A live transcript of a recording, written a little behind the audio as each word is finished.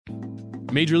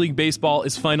Major League Baseball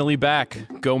is finally back.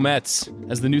 Go Mets.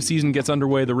 As the new season gets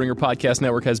underway, the Ringer Podcast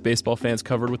Network has baseball fans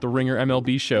covered with the Ringer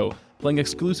MLB Show, playing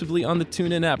exclusively on the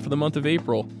TuneIn app for the month of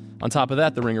April. On top of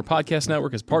that, the Ringer Podcast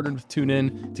Network has partnered with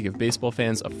TuneIn to give baseball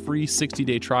fans a free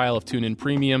 60-day trial of TuneIn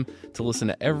Premium to listen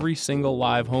to every single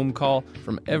live home call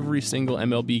from every single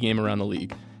MLB game around the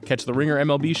league. Catch the Ringer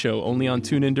MLB Show only on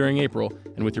TuneIn during April,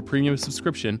 and with your premium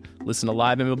subscription, listen to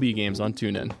live MLB games on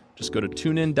TuneIn. Just go to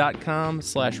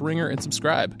tunein.com/ringer and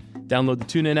subscribe. Download the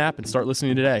TuneIn app and start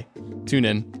listening today.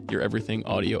 TuneIn, your everything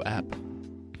audio app.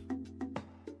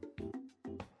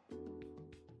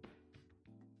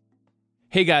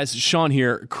 Hey guys, Sean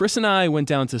here. Chris and I went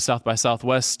down to South by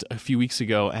Southwest a few weeks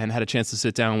ago and had a chance to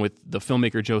sit down with the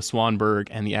filmmaker Joe Swanberg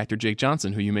and the actor Jake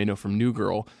Johnson, who you may know from New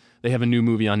Girl. They have a new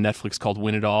movie on Netflix called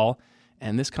Win It All,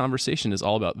 and this conversation is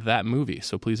all about that movie,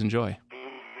 so please enjoy.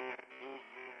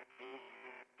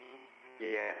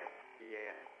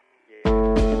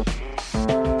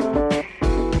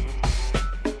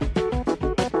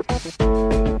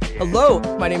 Hello,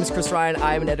 my name is Chris Ryan.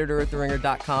 I'm an editor at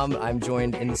TheRinger.com. I'm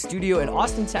joined in the studio in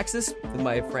Austin, Texas with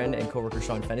my friend and coworker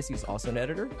Sean Fennessy, who's also an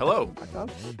editor. Hello.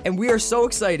 And we are so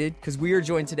excited because we are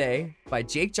joined today by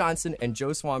Jake Johnson and Joe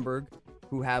Swanberg,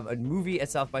 who have a movie at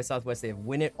South by Southwest. They have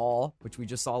Win It All, which we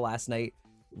just saw last night.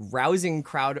 Rousing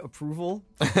crowd approval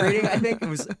rating, I think. It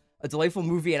was a delightful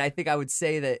movie, and I think I would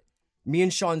say that me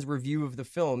and Sean's review of the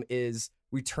film is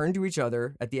we turned to each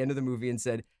other at the end of the movie and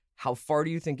said, how far do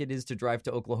you think it is to drive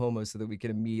to Oklahoma so that we can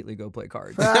immediately go play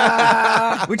cards?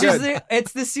 Which is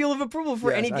it's the seal of approval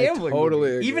for any gambling movie,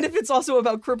 agree. even if it's also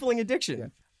about crippling addiction. Yeah.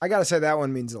 I gotta say that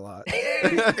one means a lot.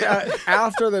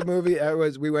 After the movie,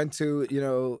 we went to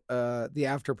the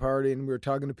after party and we were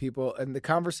talking to people, and the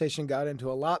conversation got into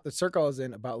a lot. The circle I was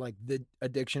in about like the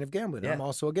addiction of gambling. Yeah. I'm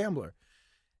also a gambler,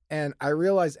 and I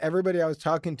realized everybody I was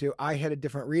talking to, I had a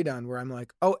different read on. Where I'm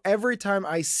like, oh, every time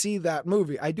I see that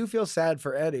movie, I do feel sad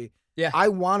for Eddie. Yeah, I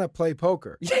want to play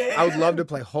poker. I would love to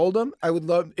play Hold'em. I would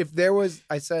love if there was.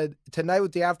 I said tonight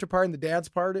with the after party and the dance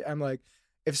party, I'm like,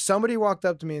 if somebody walked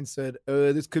up to me and said,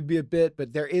 this could be a bit,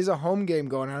 but there is a home game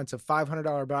going on, it's a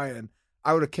 $500 buy-in,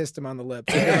 I would have kissed him on the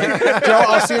lips. Like, Joe,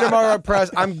 I'll see you tomorrow at press.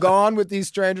 I'm gone with these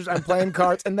strangers. I'm playing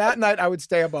cards. And that night, I would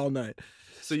stay up all night.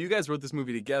 So you guys wrote this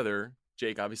movie together.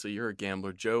 Jake, obviously you're a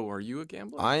gambler. Joe, are you a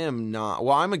gambler? I am not.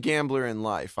 Well, I'm a gambler in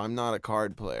life. I'm not a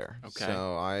card player. Okay.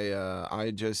 So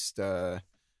I just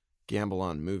gamble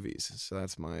on movies. So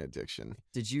that's my addiction.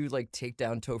 Did you take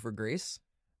down Topher Grace?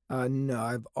 No,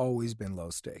 I've always been low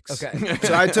stakes. Okay.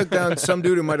 So I took down some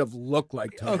dude who might have looked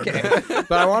like Topher. Okay.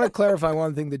 But I want to clarify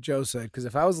one thing that Joe said, because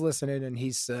if I was listening and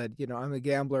he said, I'm a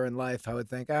gambler in life, I would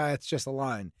think, it's just a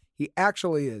line. He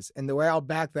actually is. And the way I'll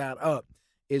back that up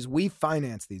is we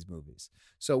finance these movies.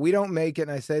 So we don't make it,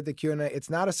 and I say at the Q&A, it's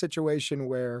not a situation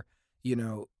where,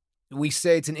 we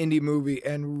say it's an indie movie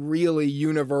and really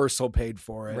Universal paid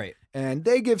for it. Right. And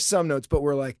they give some notes, but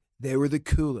we're like, they were the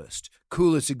coolest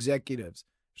executives.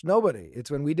 There's nobody.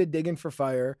 It's when we did Digging for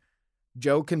Fire,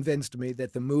 Joe convinced me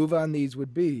that the move on these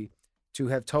would be to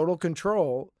have total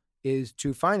control is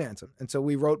to finance them. And so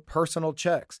we wrote personal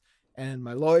checks. And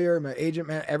my lawyer, my agent,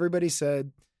 man, everybody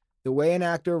said the way an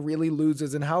actor really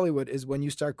loses in Hollywood is when you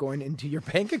start going into your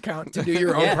bank account to do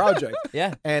your own project.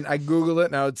 Yeah. And I Google it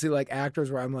and I would see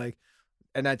actors where I'm like,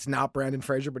 and that's not Brandon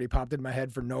Fraser, but he popped in my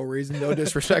head for no reason. No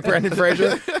disrespect, Brandon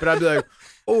Fraser. But I'd be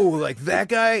like, that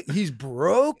guy, he's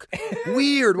broke?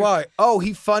 Weird. Why? Oh,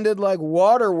 he funded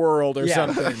Waterworld or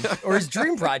something. Or his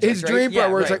dream project. His dream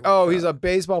project where it's he's a a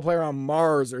baseball player on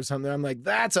Mars or something. I'm like,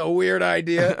 that's a weird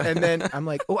idea. And then I'm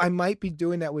like, I might be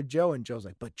doing that with Joe. And Joe's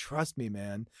like, but trust me,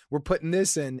 man, we're putting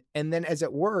this in. And then as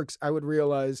it works, I would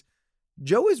realize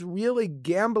Joe is really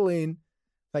gambling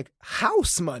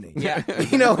house money. Yeah.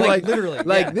 Literally.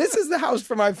 Yeah. This is the house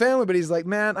for my family. But he's like,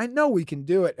 man, I know we can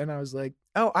do it. And I was like,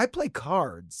 I play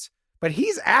cards. But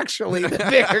he's actually the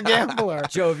bigger gambler.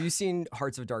 Joe, have you seen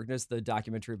Hearts of Darkness, the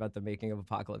documentary about the making of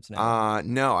Apocalypse Now?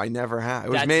 No, I never have.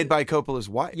 It was made by Coppola's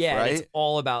wife, yeah, right? It's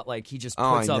all about he just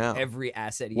puts up every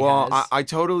asset he has. Well, I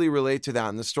totally relate to that.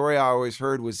 And the story I always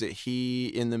heard was that he,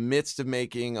 in the midst of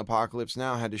making Apocalypse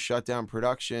Now, had to shut down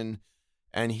production.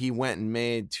 And he went and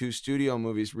made 2 studio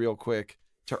movies real quick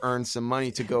to earn some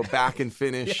money to go back and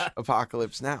finish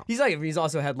Apocalypse Now. He's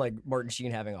also had Martin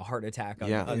Sheen having a heart attack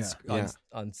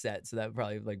on set, so that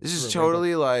probably this is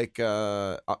totally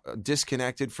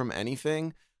disconnected from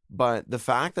anything. But the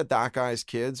fact that guy's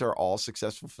kids are all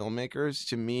successful filmmakers,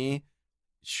 to me,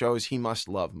 shows he must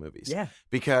love movies. Yeah,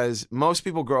 because most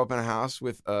people grow up in a house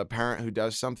with a parent who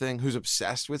does something, who's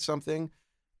obsessed with something.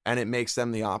 And it makes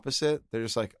them the opposite. They're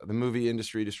just like, the movie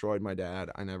industry destroyed my dad.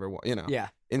 I never want, Yeah.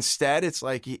 Instead, it's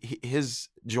like his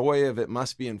joy of it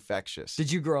must be infectious.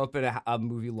 Did you grow up in a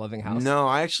movie-loving house? No,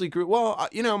 I actually grew. Well,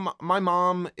 my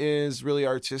mom is really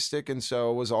artistic, and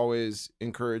so was always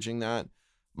encouraging that.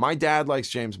 My dad likes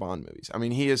James Bond movies. I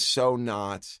mean, he is so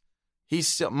not. He's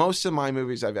still, most of my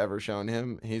movies I've ever shown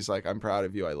him, he's like, I'm proud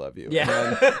of you, I love you.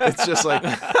 Yeah. And it's just like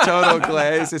total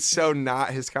glaze. It's so not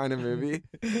his kind of movie.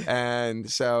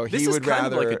 And so This he is would kind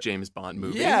rather. of like a James Bond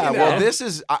movie. Yeah, you know? well, this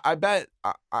is, I bet,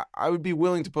 I would be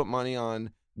willing to put money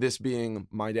on this being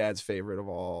my dad's favorite of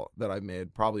all that I've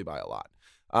made, probably by a lot.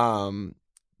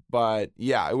 But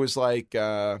yeah, it was like,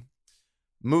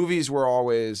 movies were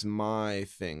always my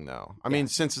thing, though. I mean,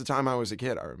 since the time I was a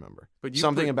kid, I remember. But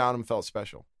something about him felt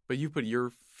special. But you put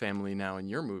your family now in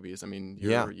your movies. I mean,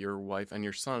 your wife and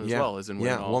your son as well is in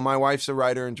Winning All. Well, my wife's a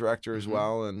writer and director as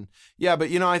well, and but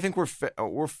I think we're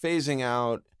phasing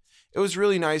out. It was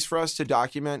really nice for us to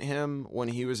document him when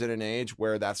he was at an age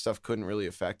where that stuff couldn't really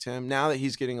affect him. Now that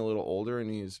he's getting a little older and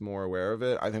he's more aware of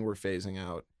it, I think we're phasing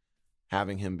out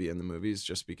having him be in the movies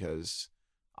just because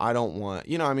I don't want,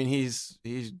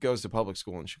 he goes to public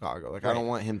school in Chicago. Like, I don't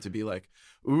want him to be like,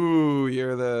 ooh,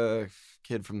 you're the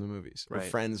kid from the movies or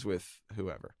friends with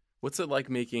whoever. What's it like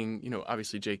making,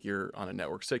 obviously, Jake, you're on a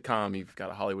network sitcom, you've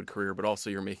got a Hollywood career, but also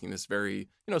you're making this very,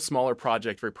 smaller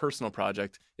project, very personal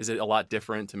project. Is it a lot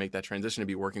different to make that transition to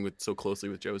be working with so closely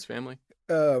with Joe's family?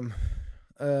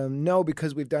 No,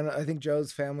 because we've done, I think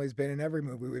Joe's family's been in every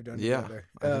movie we've done together.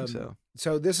 I think so.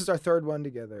 So this is our third one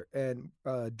together. And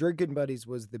Drinking Buddies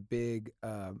was the big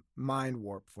mind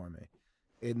warp for me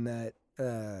in that,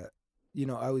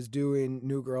 I was doing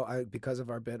New Girl. Because of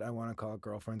our bit, I want to call it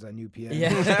Girlfriends on UPN.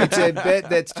 Yeah. It's a bit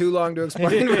that's too long to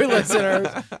explain for listeners,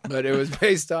 but it was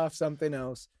based off something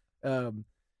else.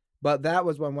 But that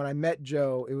was when I met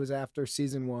Joe, it was after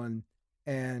season 1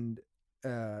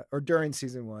 or during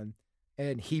season 1.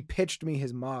 And he pitched me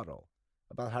his model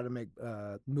about how to make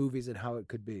movies and how it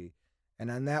could be. And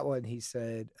on that one, he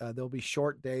said, there'll be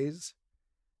short days.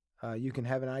 You can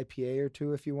have an IPA or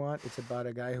two if you want. It's about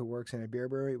a guy who works in a beer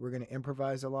brewery. We're going to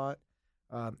improvise a lot.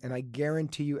 And I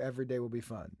guarantee you every day will be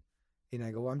fun. And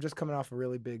I go, well, I'm just coming off a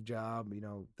really big job.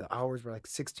 The hours were like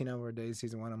 16-hour days,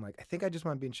 season 1. I'm like, I think I just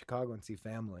want to be in Chicago and see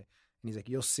family. And he's like,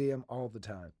 you'll see him all the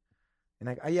time. And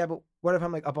I go, yeah, but what if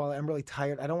I'm like I'm really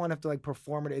tired? I don't want to have to like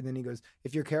perform it. And then he goes,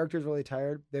 if your character's really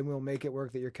tired, then we'll make it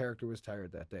work that your character was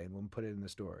tired that day and we'll put it in the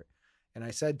story. And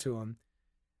I said to him,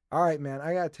 all right, man,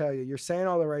 I got to tell you, you're saying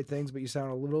all the right things, but you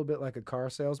sound a little bit like a car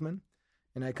salesman.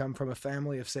 And I come from a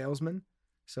family of salesmen.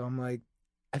 So I'm like,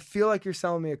 I feel like you're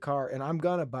selling me a car and I'm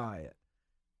going to buy it.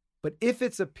 But if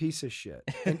it's a piece of shit,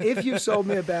 and if you sold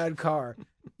me a bad car,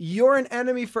 you're an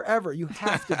enemy forever. You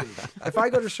have to be. If I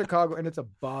go to Chicago and it's a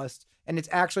bust, and it's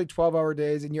actually 12-hour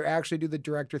days, and you actually do the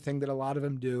director thing that a lot of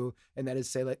them do, and that is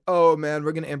say like, oh man,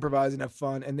 we're going to improvise and have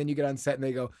fun. And then you get on set and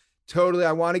they go, totally,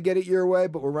 I want to get it your way,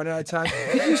 but we're running out of time.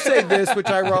 Did you say this, which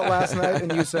I wrote last night?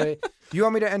 And you say, you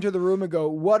want me to enter the room and go,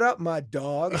 what up, my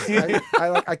dog?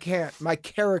 I can't. My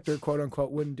character, quote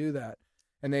unquote, wouldn't do that.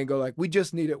 And they go like, we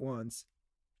just need it once.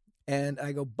 And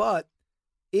I go, but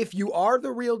if you are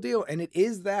the real deal and it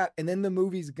is that, and then the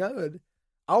movie's good,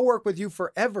 I'll work with you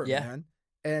forever, man.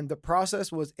 And the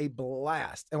process was a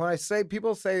blast. And when I say,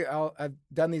 people say, I've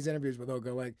done these interviews where they'll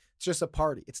go like, it's just a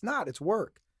party. It's not, it's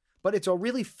work. But it's a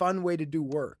really fun way to do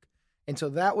work. And so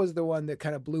that was the one that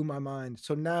kind of blew my mind.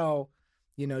 So now,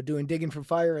 doing Digging for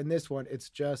Fire and this one,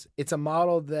 it's a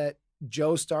model that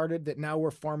Joe started that now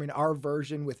we're forming our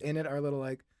version within it, our little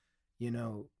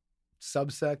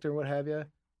subsect or what have you.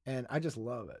 And I just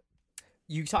love it.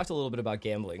 You talked a little bit about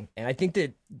gambling, and I think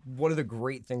that one of the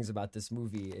great things about this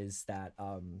movie is that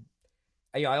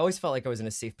I always felt like I was in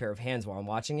a safe pair of hands while I'm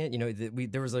watching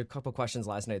it. There was a couple questions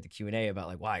last night at the Q&A about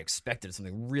like, wow, I expected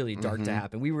something really dark to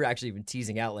happen. We were actually even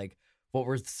teasing out like what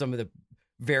were some of the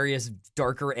various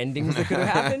darker endings that could have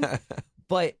happened.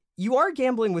 But you are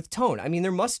gambling with tone. I mean,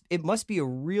 it must be a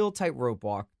real tightrope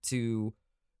walk to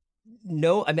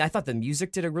know. I mean, I thought the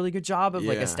music did a really good job of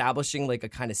like establishing like a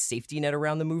kind of safety net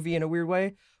around the movie in a weird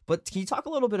way. But can you talk a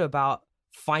little bit about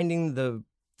finding the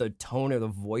tone or the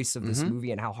voice of this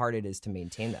movie and how hard it is to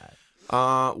maintain that?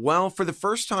 Well, for the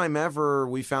first time ever,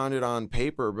 we found it on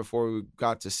paper before we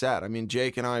got to set. I mean,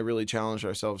 Jake and I really challenged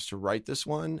ourselves to write this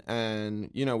one. And,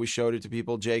 we showed it to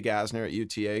people. Jay Gassner at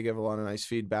UTA gave a lot of nice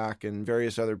feedback and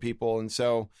various other people. And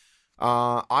so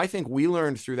I think we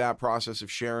learned through that process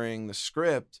of sharing the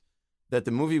script that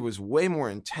the movie was way more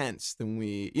intense than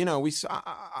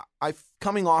I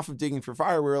coming off of Digging for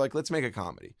Fire, we were like, let's make a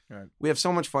comedy. Right. We have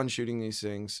so much fun shooting these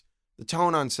things. The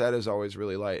tone on set is always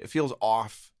really light. It feels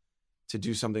off to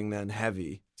do something then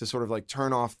heavy, to sort of like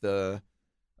turn off the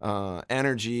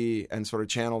energy and sort of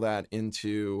channel that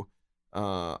into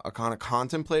a kind of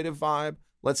contemplative vibe.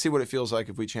 Let's see what it feels like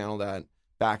if we channel that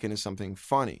back into something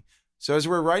funny. So as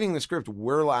we're writing the script,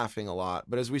 we're laughing a lot.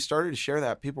 But as we started to share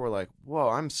that, people were like, whoa,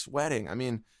 I'm sweating. I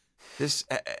mean, it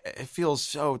feels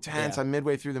so tense. Yeah. I'm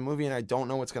midway through the movie and I don't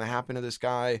know what's going to happen to this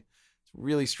guy. It's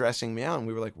really stressing me out. And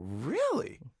we were like,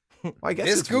 really? Well, I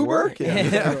guess it's working.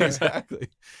 Yeah, exactly.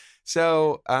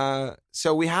 So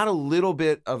we had a little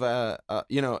bit of a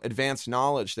advanced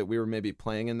knowledge that we were maybe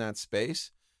playing in that space.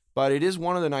 But it is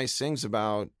one of the nice things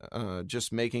about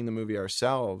just making the movie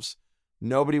ourselves.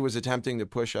 Nobody was attempting to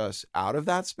push us out of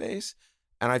that space.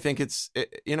 And I think it's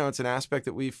an aspect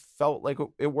that we felt like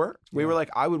it worked. We were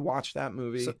like, I would watch that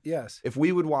movie. So, yes. If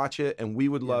we would watch it and we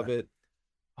would love it,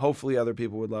 hopefully other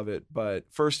people would love it. But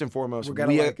first and foremost,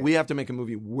 we have to make a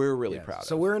movie we're really proud of.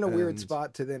 So we're in a weird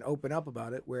spot to then open up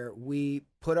about it, where we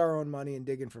put our own money in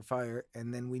Digging for Fire,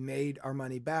 and then we made our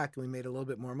money back and we made a little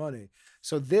bit more money.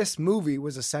 So this movie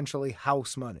was essentially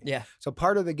house money. Yeah. So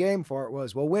part of the game for it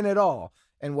was, well, win it all.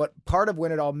 And what part of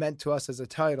Win It All meant to us as a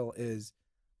title is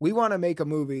we want to make a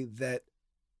movie that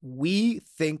we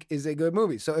think is a good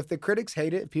movie. So if the critics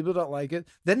hate it, if people don't like it,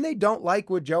 then they don't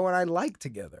like what Joe and I like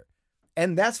together.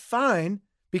 And that's fine,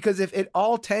 because if it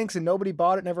all tanks and nobody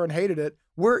bought it and everyone hated it,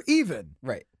 we're even.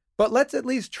 Right. But let's at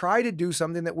least try to do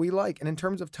something that we like. And in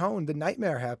terms of tone, the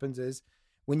nightmare happens is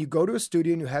when you go to a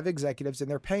studio and you have executives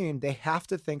and they're paying, they have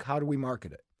to think, how do we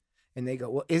market it? And they go,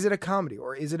 well, is it a comedy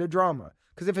or is it a drama?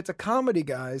 Because if it's a comedy,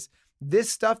 guys,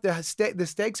 this stuff, the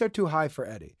stakes are too high for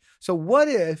Eddie. So what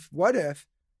if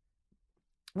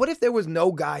there was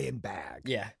no guy in bag?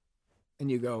 Yeah.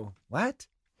 And you go, what?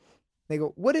 They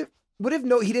go, what if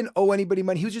no, he didn't owe anybody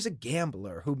money. He was just a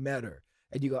gambler who met her.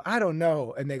 And you go, I don't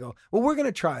know. And they go, well, we're going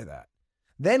to try that.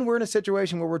 Then we're in a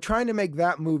situation where we're trying to make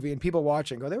that movie and people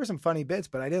watching go, there were some funny bits,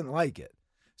 but I didn't like it.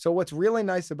 So what's really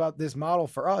nice about this model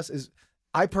for us is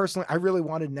I really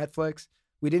wanted Netflix.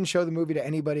 We didn't show the movie to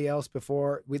anybody else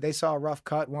before. They saw a rough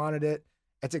cut, wanted it.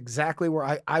 It's exactly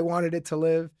where I wanted it to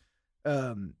live.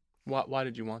 Why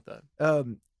did you want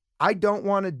that? I don't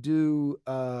want to do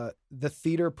the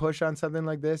theater push on something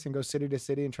like this and go city to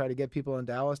city and try to get people in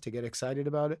Dallas to get excited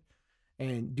about it,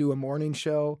 and do a morning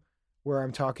show where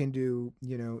I'm talking to,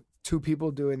 two people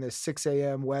doing this 6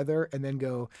 a.m. weather and then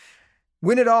go,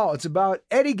 Win It All. It's about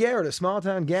Eddie Garrett, a small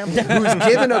town gambler who's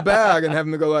given a bag, and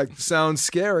having to go like, sounds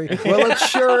scary. Well, it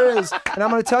sure is. And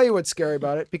I'm going to tell you what's scary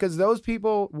about it, because those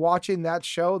people watching that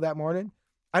show that morning,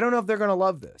 I don't know if they're going to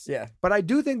love this. Yeah. But I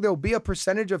do think there'll be a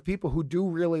percentage of people who do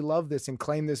really love this and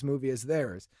claim this movie as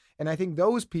theirs. And I think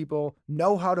those people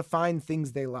know how to find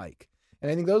things they like.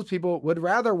 And I think those people would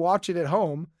rather watch it at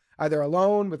home, either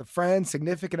alone, with a friend,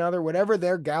 significant other, whatever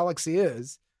their galaxy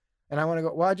is. And I want to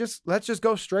go, well, let's just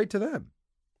go straight to them.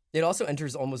 It also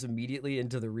enters almost immediately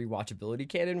into the rewatchability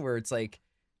canon, where it's like,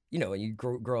 when you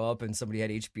grow up and somebody had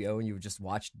HBO and you would just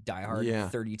watch Die Hard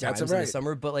 30 times in the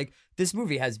summer. But like, this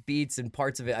movie has beats and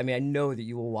parts of it. I mean, I know that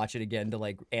you will watch it again to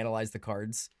like analyze the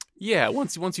cards. Yeah,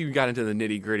 once you got into the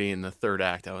nitty gritty in the third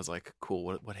act, I was like,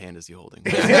 cool. What hand is he holding?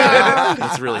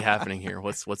 What's really happening here?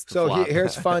 What's the flop?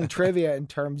 Here's fun trivia in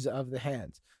terms of the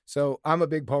hands. So I'm a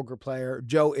big poker player.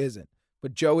 Joe isn't.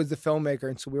 But Joe is the filmmaker,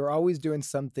 and so we were always doing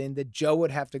something that Joe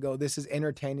would have to go, this is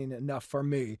entertaining enough for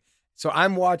me. So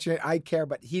I'm watching it, I care,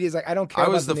 but he's like, I don't care. I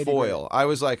was the foil. I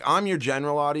was like, I'm your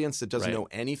general audience that doesn't know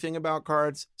anything about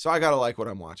cards, so I got to like what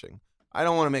I'm watching. I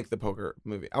don't want to make the poker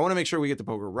movie. I want to make sure we get the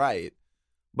poker right,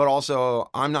 but also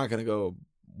I'm not going to go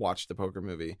watch the poker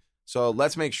movie. So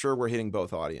let's make sure we're hitting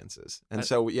both audiences. And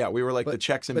so, we were like the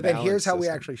checks and balances. But then here's how we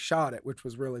actually shot it, which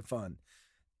was really fun.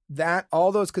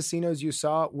 All those casinos you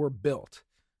saw were built.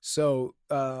 So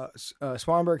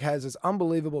Swanberg has this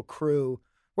unbelievable crew.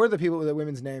 What are the people with the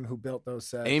women's name who built those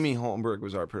sets? Amy Holmberg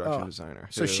was our production designer.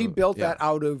 So she built that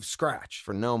out of scratch.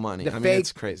 For no money. I mean,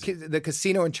 it's crazy. The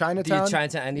casino in Chinatown. The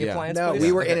Chinatown and the appliance No, place?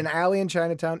 we were in an alley in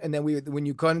Chinatown, and then when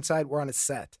you go inside, we're on a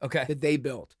set that they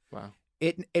built. Wow.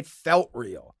 It felt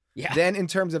real. Yeah. Then in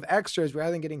terms of extras,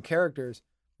 rather than getting characters,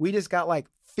 we just got like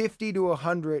 50 to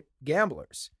 100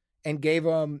 gamblers and gave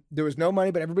them, there was no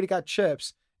money, but everybody got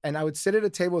chips. And I would sit at a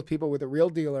table with people with a real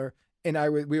dealer, and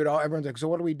everyone's like, so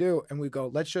what do we do? And we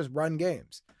go, let's just run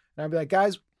games. And I'd be like,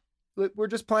 guys, we're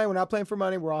just playing. We're not playing for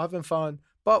money. We're all having fun.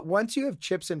 But once you have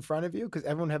chips in front of you, because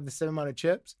everyone have the same amount of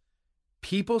chips,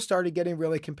 people started getting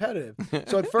really competitive.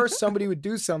 So at first somebody would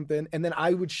do something, and then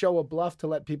I would show a bluff to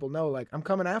let people know, like, I'm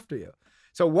coming after you.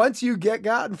 So once you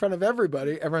got in front of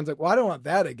everybody, everyone's like, well, I don't want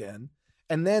that again.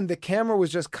 And then the camera was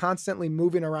just constantly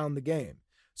moving around the game.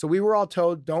 So we were all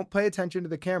told, don't pay attention to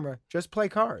the camera, just play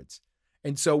cards.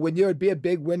 And so when there would be a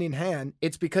big winning hand,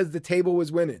 it's because the table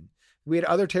was winning. We had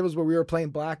other tables where we were playing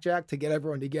blackjack to get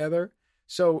everyone together.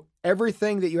 So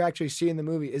everything that you actually see in the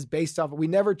movie is based off. We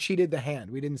never cheated the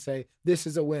hand. We didn't say, this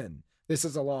is a win, this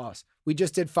is a loss. We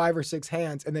just did 5 or 6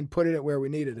 hands and then put it where we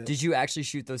needed it. Did you actually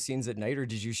shoot those scenes at night, or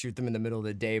did you shoot them in the middle of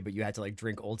the day, but you had to like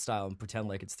drink old style and pretend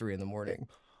like it's 3 a.m?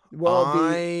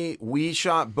 Well, we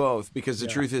shot both because the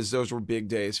truth is those were big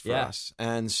days for us.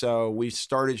 And so we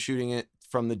started shooting it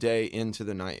from the day into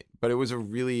the night. But it was a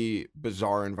really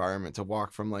bizarre environment to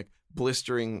walk from like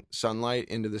blistering sunlight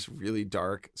into this really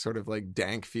dark, sort of like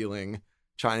dank feeling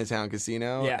Chinatown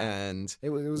casino. Yeah. And it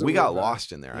was we got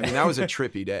lost in there. I mean, that was a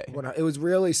trippy day. It was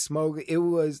really smoky. It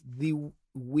was the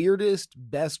weirdest,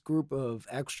 best group of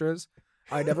extras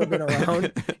I'd ever been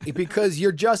around because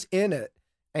you're just in it.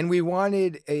 And we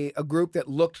wanted a group that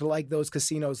looked like those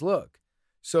casinos look.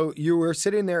 So you were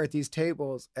sitting there at these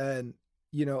tables and,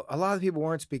 you know, a lot of people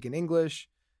weren't speaking English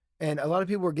and a lot of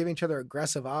people were giving each other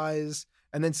aggressive eyes.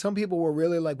 And then some people were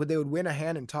really like, they would win a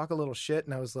hand and talk a little shit.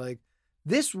 And I was like,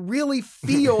 this really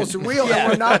feels real.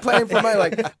 And we're not playing for money.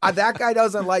 Like, that guy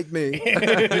doesn't like me.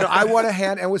 You know, I won a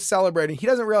hand and was celebrating. He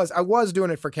doesn't realize I was doing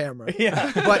it for camera.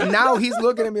 Yeah. But now he's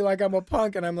looking at me like I'm a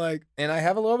punk. And I'm like, and I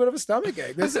have a little bit of a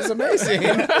stomachache. This is amazing.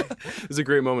 There's a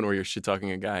great moment where you're shit talking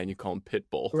a guy and you call him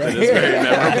Pitbull. Right. It is very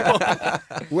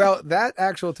memorable. Well, that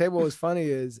actual table was funny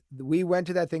is we went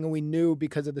to that thing and we knew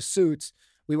because of the suits,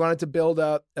 we wanted to build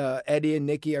up. Eddie and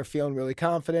Nikki are feeling really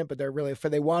confident, but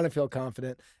they want to feel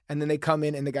confident. And then they come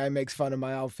in and the guy makes fun of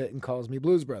my outfit and calls me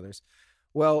Blues Brothers.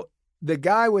 Well, the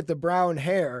guy with the brown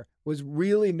hair was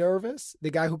really nervous, the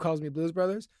guy who calls me Blues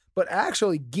Brothers, but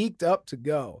actually geeked up to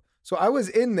go. So I was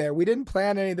in there. We didn't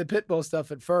plan any of the Pitbull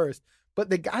stuff at first, but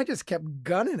the guy just kept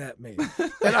gunning at me.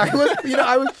 And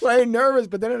I was playing nervous,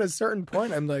 but then at a certain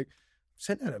point, I'm like,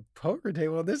 sitting at a poker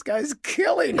table, this guy's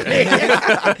killing me.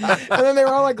 And then they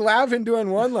were all like laughing,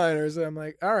 doing one-liners. And I'm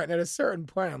like, all right. And at a certain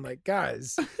point, I'm like,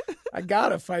 guys, I got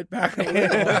to fight back a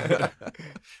little.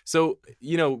 So,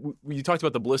 you know, you talked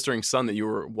about the blistering sun that you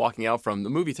were walking out from.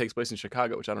 The movie takes place in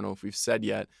Chicago, which I don't know if we've said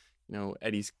yet. You know,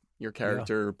 your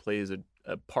character plays a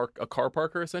car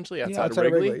parker essentially outside of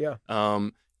Wrigley.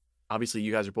 Obviously,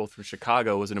 you guys are both from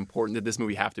Chicago. Was it important? Did this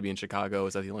movie have to be in Chicago?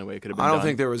 Is that the only way it could have been done? I don't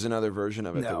think there was another version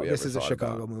of it that we ever this is a thought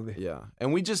Chicago about. movie. Yeah.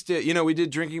 And we just did, we did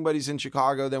Drinking Buddies in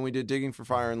Chicago, then we did Digging for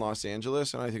Fire in Los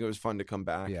Angeles, and I think it was fun to come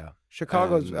back. Yeah.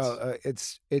 Chicago's,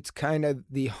 it's kind of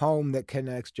the home that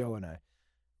connects Joe and I.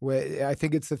 I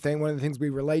think it's one of the things we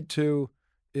relate to.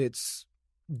 It's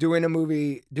doing the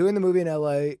movie in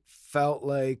LA felt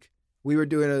like we were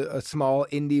doing a small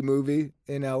indie movie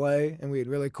in LA, and we had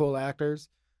really cool actors.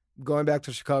 Going back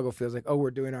to Chicago feels like,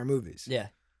 we're doing our movies. Yeah.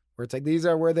 Where it's like, these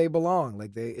are where they belong.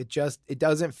 Like it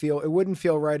wouldn't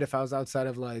feel right if I was outside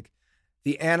of like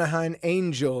the Anaheim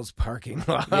Angels parking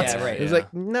lot. Yeah, right. It was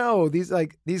like, no,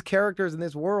 these characters in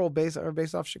this world are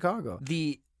based off Chicago.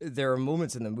 There are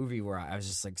moments in the movie where I was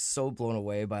just like so blown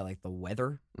away by like the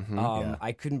weather. Mm-hmm.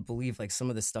 I couldn't believe like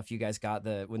some of the stuff you guys got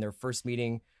when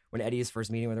Eddie's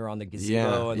first meeting when they're on the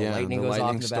gazebo and the lightning goes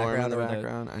off in the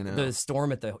background. I know. The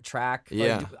storm at the track.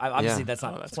 Yeah. Obviously that's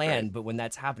not planned, but when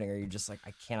that's happening, are you just like,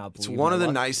 I cannot believe it's one of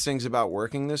the nice things about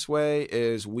working this way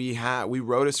is we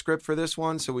wrote a script for this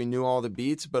one, so we knew all the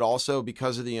beats, but also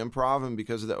because of the improv and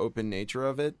because of the open nature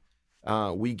of it,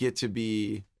 we get to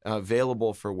be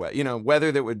available for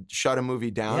weather that would shut a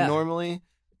movie down normally.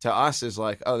 To us is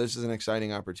like, this is an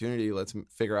exciting opportunity. Let's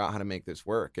figure out how to make this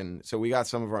work. And so we got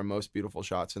some of our most beautiful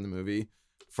shots in the movie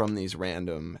from these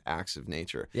random acts of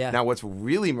nature. Yeah. Now, what's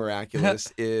really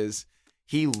miraculous is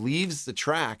he leaves the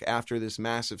track after this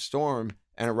massive storm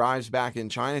and arrives back in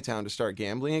Chinatown to start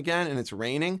gambling again, and it's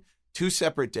raining 2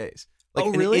 separate days. Like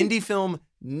an indie film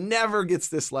never gets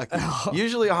this lucky.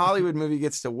 Usually a Hollywood movie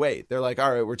gets to wait. They're like,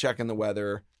 all right, we're checking the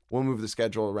weather. We'll move the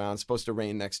schedule around. It's supposed to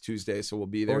rain next Tuesday, so we'll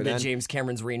be there. Or the James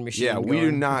Cameron's rain machine. Yeah, we do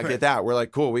not get that. We're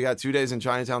like, cool, we got 2 days in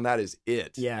Chinatown. That is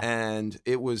it. Yeah. And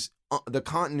it was the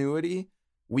continuity.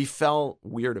 We felt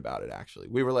weird about it, actually.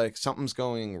 We were like, something's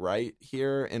going right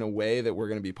here in a way that we're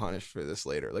going to be punished for this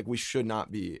later. Like, we should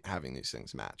not be having these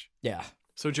things match. Yeah.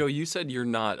 So, Joe, you said you're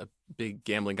not a big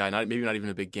gambling guy, maybe not even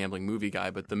a big gambling movie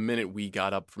guy, but the minute we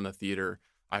got up from the theater,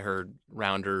 I heard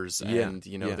Rounders and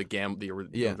the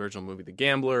original movie The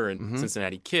Gambler and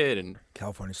Cincinnati Kid and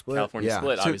California Split.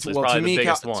 Obviously, is probably the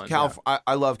biggest one.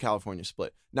 I love California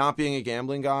Split. Not being a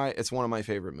gambling guy, it's one of my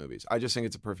favorite movies. I just think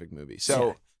it's a perfect movie.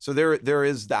 So there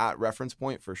is that reference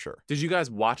point for sure. Did you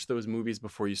guys watch those movies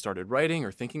before you started writing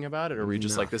or thinking about it, or were you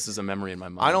just like, this is a memory in my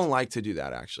mind? I don't like to do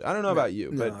that, actually. I don't know about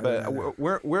you, but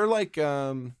we're like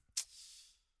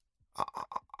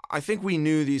I think we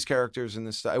knew these characters in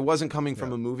this stuff. It wasn't coming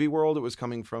from a movie world. It was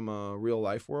coming from a real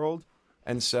life world.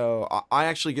 And so I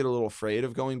actually get a little afraid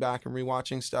of going back and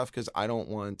rewatching stuff because I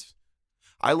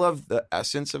love the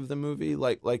essence of the movie.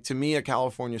 Like to me, a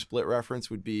California Split reference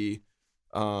would be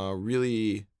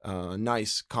really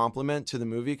nice compliment to the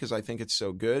movie because I think it's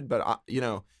so good. But,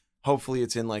 hopefully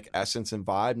it's in like essence and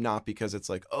vibe, not because it's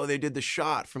like, oh, they did the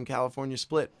shot from California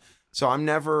Split. So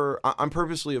I'm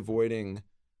purposely avoiding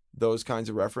those kinds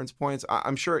of reference points.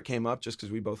 I'm sure it came up just because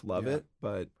we both love it,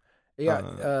 but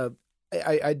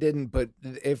I didn't. But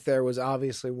if there was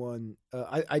obviously one,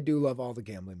 I do love all the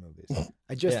gambling movies.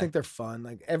 I just think they're fun.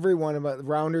 Like every one of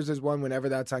Rounders is one. Whenever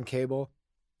that's on cable,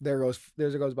 there it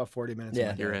goes about 40 minutes.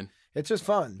 Yeah, you're in. It's just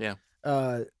fun.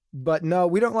 Yeah. But no,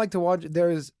 we don't like to watch.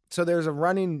 There's a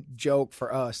running joke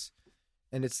for us,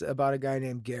 and it's about a guy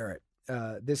named Garrett.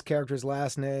 This character's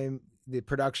last name, the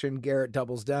production, Garrett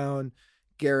doubles down.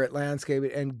 Garrett landscape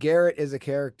it, and Garrett is a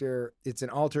character. It's an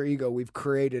alter ego we've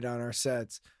created on our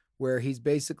sets where he's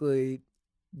basically,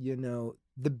 the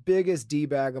biggest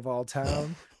D-bag of all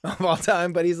time.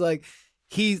 But he's like,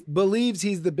 he believes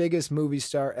he's the biggest movie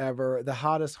star ever, the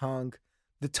hottest hunk,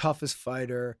 the toughest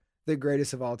fighter, the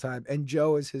greatest of all time. And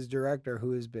Joe is his director,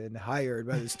 who has been hired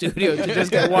by the studio to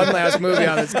just get one last movie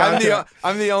on his contract.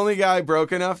 I'm the only guy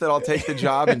broke enough that I'll take the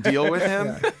job and deal with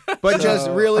him. Yeah. But just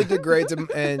really degrades him.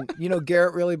 And,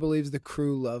 Garrett really believes the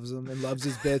crew loves him and loves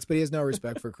his bits, but he has no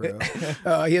respect for crew.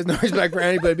 He has no respect for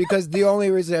anybody because the only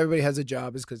reason everybody has a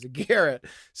job is because of Garrett.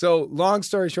 So long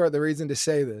story short, the reason to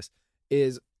say this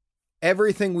is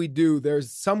everything we do,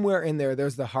 there's somewhere in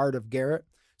there's the heart of Garrett.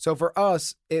 So for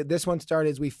us, this one started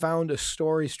as we found a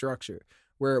story structure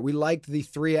where we liked the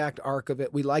 3-act arc of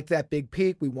it. We liked that big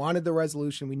peak. We wanted the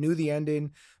resolution. We knew the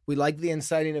ending. We liked the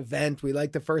inciting event. We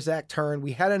liked the first act turn.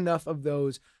 We had enough of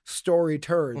those story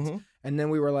turns. Mm-hmm. And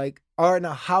then we were like, all right,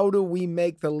 now how do we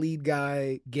make the lead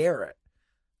guy Garrett?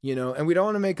 And we don't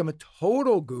want to make him a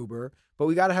total goober, but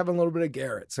we got to have a little bit of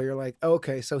Garrett. So you're like,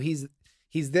 okay, so he's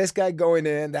this guy going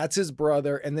in. That's his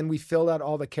brother. And then we filled out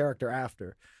all the character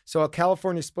after. So a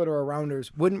California Split or a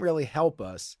Rounders wouldn't really help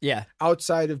us. Yeah.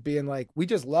 Outside of being like, we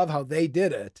just love how they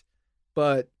did it.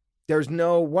 But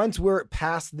once we're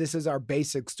past this is our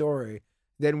basic story,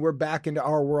 then we're back into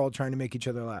our world trying to make each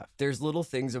other laugh. There's little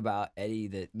things about Eddie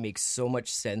that makes so much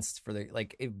sense for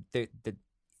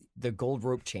the gold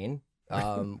rope chain,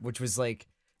 which was like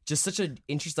just such an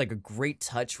interesting, like a great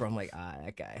touch where I'm like,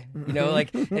 that guy,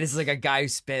 and it's like a guy who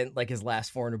spent like his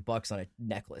last $400 on a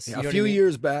necklace. Yeah, a few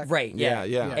years back. Right. Yeah.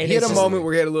 Yeah. And he had a moment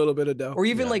where he had a little bit of dough. Or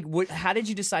even how did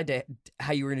you decide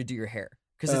how you were going to do your hair?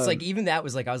 Because it's like, even that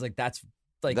was like, I was like, that's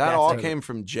like, that all came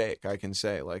from Jake. I can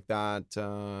say like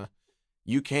that.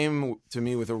 You came to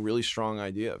me with a really strong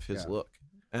idea of his look,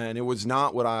 and it was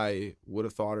not what I would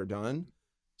have thought or done.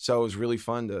 So it was really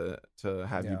fun to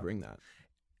have you bring that.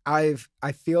 I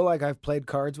feel like I've played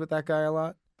cards with that guy a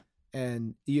lot.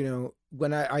 And,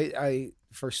 when I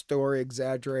for story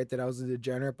exaggerate that I was a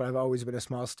degenerate, but I've always been a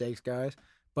small stakes guy.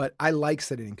 But I like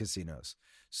sitting in casinos.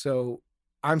 So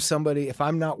I'm somebody, if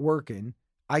I'm not working,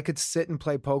 I could sit and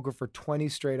play poker for 20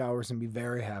 straight hours and be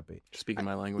very happy. Speaking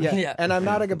my language. Yeah. And I'm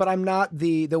not but I'm not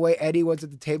the way Eddie was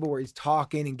at the table where he's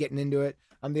talking and getting into it.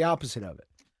 I'm the opposite of it.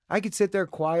 I could sit there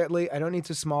quietly. I don't need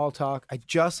to small talk. I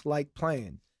just like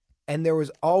playing. And there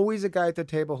was always a guy at the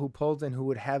table who pulled in who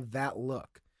would have that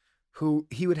look, who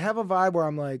he would have a vibe where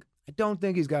I'm like, I don't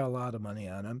think he's got a lot of money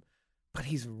on him, but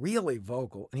he's really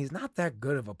vocal and he's not that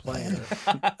good of a player.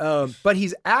 But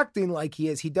he's acting like he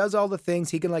is. He does all the things.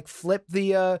 He can like flip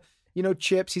the,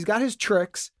 chips. He's got his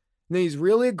tricks. And then he's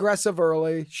really aggressive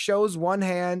early, shows one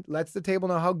hand, lets the table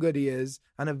know how good he is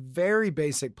on a very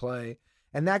basic play.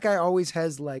 And that guy always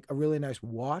has like a really nice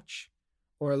watch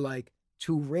or like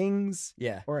 2 rings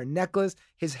or a necklace.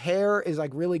 His hair is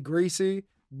like really greasy,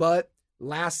 but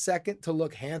last second to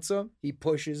look handsome, he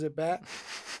pushes it back.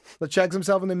 Checks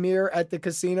himself in the mirror at the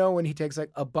casino when he takes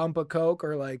like a bump of Coke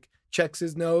or like checks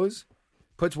his nose,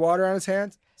 puts water on his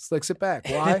hands, slicks it back.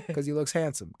 Why? Because he looks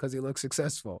handsome, because he looks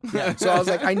successful. So I was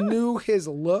like, I knew his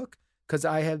look because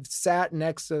I have sat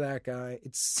next to that guy,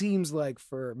 it seems like,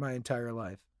 for my entire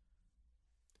life.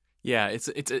 Yeah,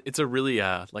 it's a really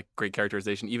like great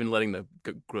characterization. Even letting the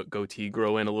goatee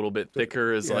grow in a little bit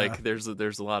thicker is like there's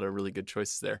a lot of really good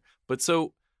choices there. But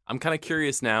so I'm kind of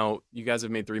curious now. You guys have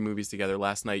made 3 movies together.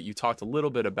 Last night you talked a little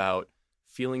bit about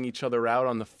feeling each other out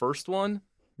on the first one.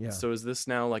 Yeah. So is this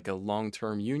now like a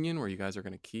long-term union where you guys are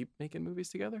going to keep making movies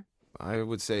together? I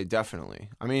would say definitely.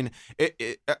 I mean,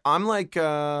 I'm like,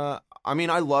 I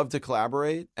love to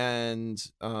collaborate, and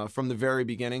from the very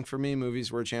beginning for me,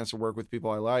 movies were a chance to work with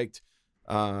people I liked.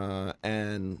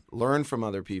 and learn from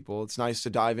other people. It's nice to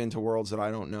dive into worlds that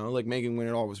I don't know. Like making Win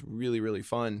It All was really, really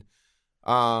fun.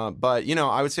 But, you know,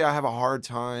 I would say I have a hard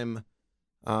time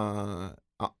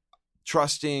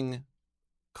trusting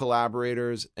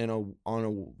collaborators on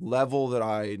a level that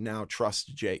I now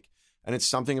trust Jake. And it's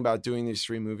something about doing these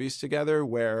 3 movies together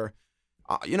where,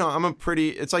 you know,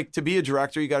 it's like to be a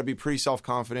director, you got to be pretty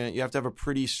self-confident. You have to have a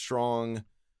pretty strong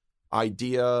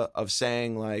idea of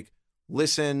saying like,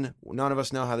 listen, none of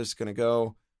us know how this is going to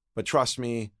go, but trust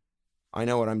me, I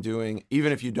know what I'm doing.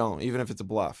 Even if you don't, even if it's a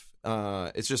bluff,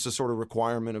 it's just a sort of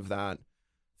requirement of that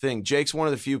thing. Jake's one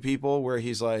of the few people where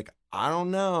he's like, I don't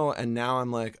know. And now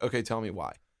I'm like, okay, tell me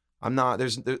why.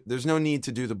 There's no need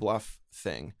to do the bluff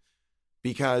thing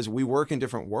because we work in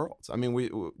different worlds. I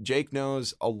mean, Jake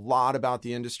knows a lot about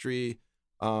the industry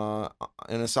and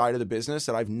a side of the business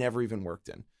that I've never even worked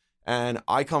in. And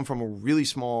I come from a really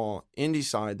small indie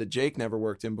side that Jake never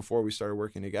worked in before we started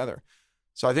working together.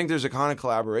 So I think there's a kind of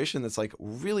collaboration that's like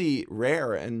really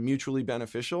rare and mutually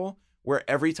beneficial where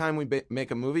every time we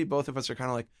make a movie, both of us are kind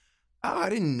of like, oh, I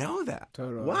didn't know that.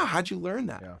 Totally. Wow, how'd you learn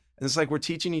that? Yeah. And it's like we're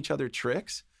teaching each other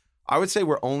tricks. I would say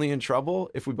we're only in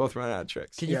trouble if we both run out of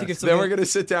tricks. Can you think of Then something? we're gonna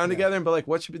sit down together and be like,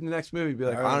 "What should be the next movie?" Be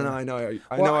like, "I don't know.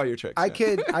 I know all your tricks." I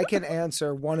can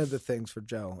answer one of the things for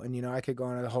Joe, and you know, I could go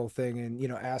into the whole thing and you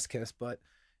know, ass kiss, but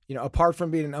you know, apart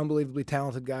from being an unbelievably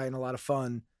talented guy and a lot of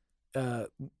fun,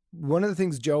 one of the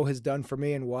things Joe has done for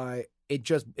me and why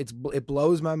it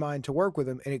blows my mind to work with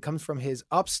him, and it comes from his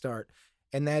upstart,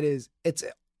 and that is it's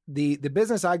the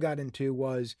business I got into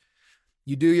was.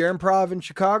 You do your improv in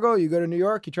Chicago, you go to New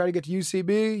York, you try to get to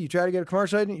UCB, you try to get a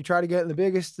commercial agent, you try to get in the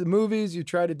biggest of the movies, you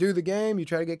try to do the game, you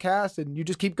try to get cast, and you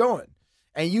just keep going.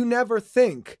 And you never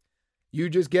think, you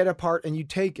just get a part and you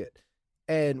take it.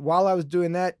 And while I was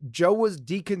doing that, Joe was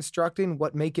deconstructing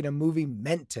what making a movie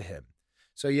meant to him.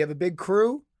 So you have a big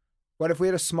crew. What if we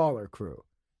had a smaller crew?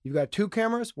 You've got 2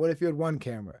 cameras. What if you had 1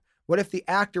 camera? What if the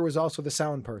actor was also the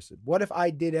sound person? What if I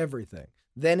did everything?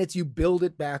 Then it's you build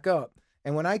it back up.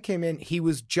 And when I came in, he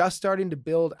was just starting to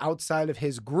build outside of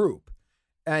his group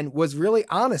and was really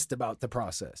honest about the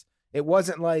process. It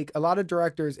wasn't like a lot of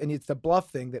directors, and it's the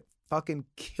bluff thing that fucking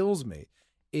kills me,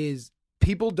 is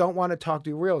people don't want to talk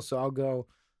to you real. So I'll go,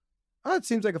 oh, it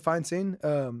seems like a fine scene.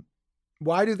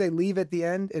 Why do they leave at the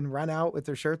end and run out with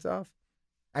their shirts off?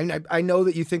 I know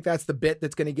that you think that's the bit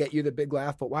that's going to get you the big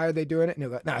laugh, but why are they doing it? And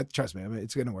you'll go, nah, trust me, I mean,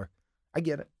 it's going to work. I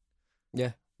get it.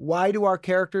 Yeah. Why do our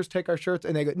characters take our shirts?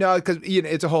 And they go, no, because you know,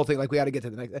 it's a whole thing. Like, we got to get to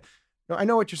the next. No, I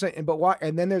know what you're saying, but why?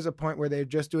 And then there's a point where they're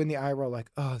just doing the eye roll, like,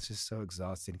 oh, this is so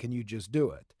exhausting. Can you just do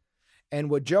it?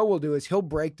 And what Joe will do is he'll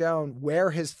break down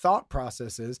where his thought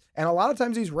process is. And a lot of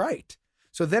times he's right.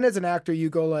 So then as an actor,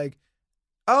 you go like,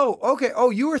 oh, okay.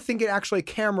 Oh, you were thinking actually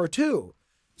camera too.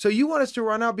 So you want us to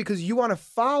run out because you want to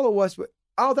follow us.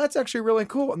 Oh, that's actually really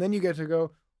cool. And then you get to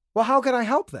go, well, how can I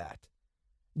help that?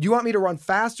 Do you want me to run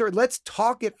faster? Let's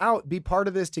talk it out, be part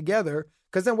of this together.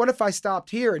 Because then what if I stopped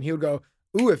here? And he would go,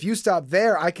 ooh, if you stop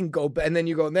there, I can go. And then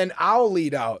you go, and then I'll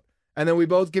lead out. And then we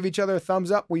both give each other a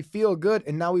thumbs up. We feel good.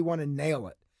 And now we want to nail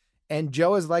it. And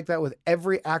Joe is like that with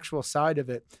every actual side of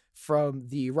it, from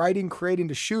the writing, creating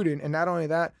to shooting. And not only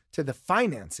that, to the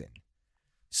financing.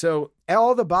 So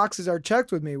all the boxes are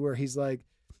checked with me where he's like,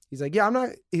 yeah, I'm not,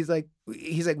 he's like,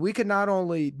 we can not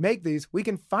only make these, we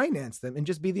can finance them and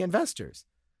just be the investors.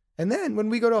 And then when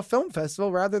we go to a film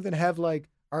festival, rather than have like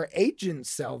our agents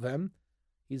sell them,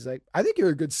 he's like, I think you're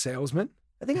a good salesman.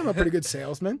 I think I'm a pretty good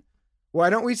salesman. Why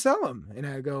don't we sell them? And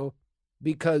I go,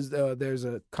 because there's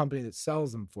a company that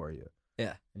sells them for you.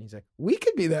 Yeah. And he's like, we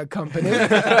could be that company.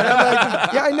 And I'm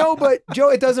like, yeah, I know, but Joe,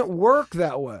 it doesn't work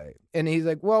that way. And he's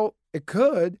like, well, it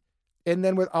could. And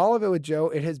then with all of it with Joe,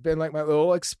 it has been like my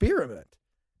little experiment.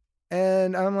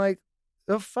 And I'm like,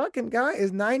 the fucking guy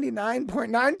is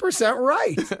 99.9%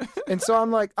 right. And so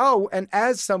I'm like, oh, and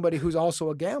as somebody who's also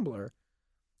a gambler,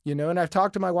 you know, and I've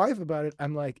talked to my wife about it,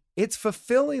 I'm like, it's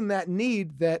fulfilling that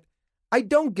need that I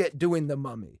don't get doing The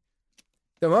Mummy.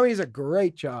 The Mummy is a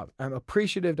great job. I'm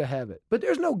appreciative to have it, but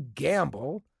there's no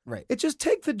gamble. Right. It's just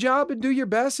take the job and do your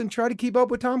best and try to keep up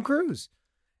with Tom Cruise.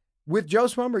 With Joe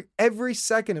Swanberg, every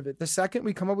second of it, the second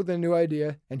we come up with a new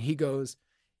idea and he goes,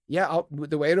 yeah,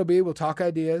 the way it'll be, we'll talk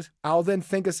ideas. I'll then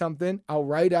think of something. I'll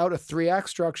write out a 3-act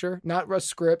structure, not a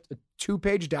script, a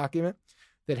 2-page document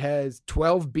that has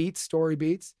 12 beats, story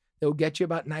beats. It'll get you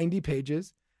about 90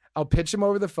 pages. I'll pitch him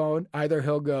over the phone. Either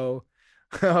he'll go,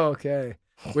 okay,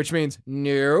 which means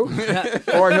no,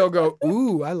 or he'll go,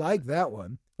 ooh, I like that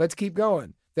one. Let's keep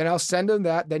going. Then I'll send him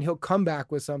that. Then he'll come back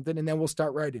with something, and then we'll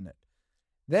start writing it.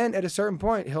 Then at a certain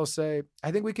point, he'll say,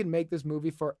 I think we can make this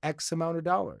movie for X amount of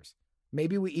dollars.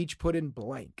 maybe we each put in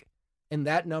blank. And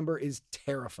that number is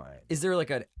terrifying. Is there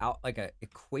like a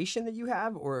equation that you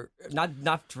have, or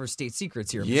not for state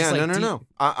secrets here? But Yeah, just like no.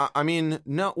 I mean,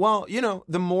 no. Well,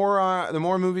 the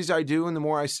more movies I do and the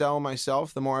more I sell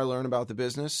myself, the more I learn about the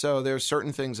business. So there's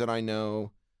certain things that I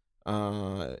know.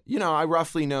 I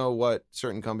roughly know what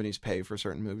certain companies pay for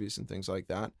certain movies and things like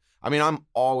that. I mean, I'm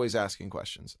always asking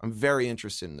questions. I'm very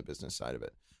interested in the business side of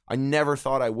it. I never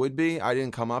thought I would be. I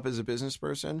didn't come up as a business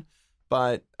person.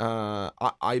 But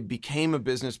I became a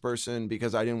business person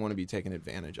because I didn't want to be taken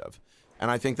advantage of.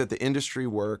 And I think that the industry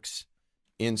works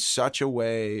in such a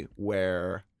way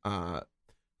where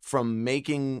from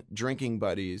making Drinking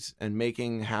Buddies and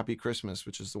making Happy Christmas,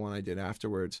 which is the one I did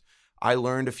afterwards, I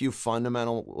learned a few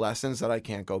fundamental lessons that I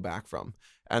can't go back from.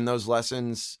 And those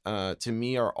lessons, to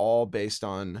me, are all based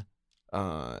on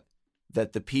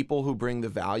that the people who bring the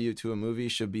value to a movie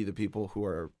should be the people who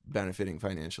are benefiting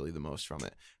financially the most from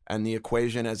it. And the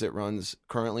equation as it runs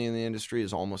currently in the industry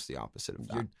is almost the opposite of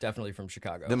that. You're definitely from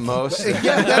Chicago. The most.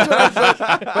 Yeah, that's what I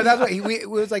thought. But that's what it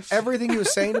was like. Everything he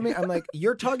was saying to me, I'm like,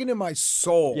 you're talking to my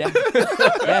soul. Yeah.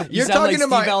 You're sound talking like to Steve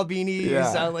my Albini. Yeah.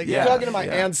 You sound like You're talking to my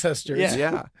ancestors.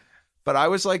 Yeah. But I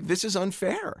was like, this is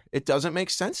unfair. It doesn't make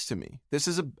sense to me. This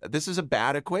is a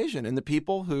bad equation. And the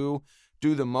people who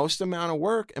do the most amount of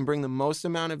work and bring the most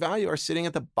amount of value are sitting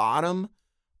at the bottom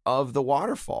of the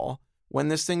waterfall when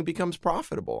this thing becomes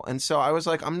profitable. And so I was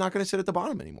like, I'm not going to sit at the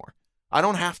bottom anymore. I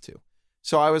don't have to.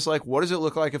 So I was like, what does it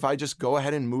look like if I just go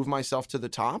ahead and move myself to the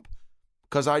top?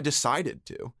 Because I decided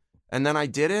to. And then I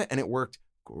did it and it worked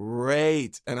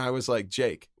great. And I was like,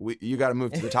 Jake, you got to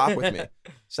move to the top with me.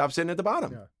 Stop sitting at the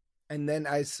bottom. Yeah. And then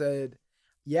I said,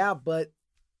 yeah, but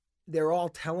they're all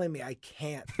telling me I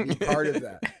can't be part of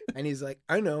that. And he's like,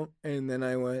 I know. And then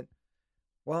I went,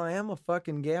 well, I am a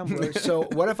fucking gambler. So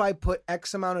what if I put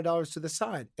X amount of dollars to the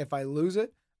side? If I lose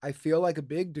it, I feel like a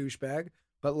big douchebag.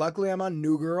 But luckily I'm on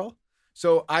New Girl.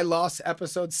 So I lost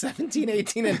episodes 17,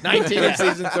 18, and 19 in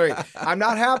season 3. I'm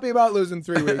not happy about losing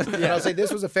 3 weeks. And I'll say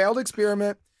this was a failed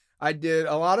experiment. I did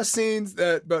a lot of scenes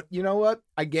but you know what?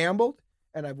 I gambled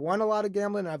and I've won a lot of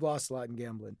gambling and I've lost a lot in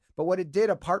gambling. But what it did,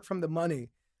 apart from the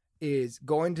money, is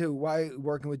going to why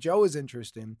working with Joe is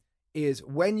interesting, is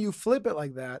when you flip it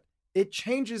like that, it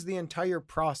changes the entire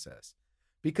process.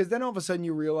 Because then all of a sudden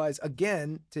you realize,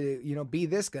 again, to be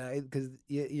this guy, because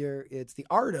it's the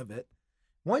art of it.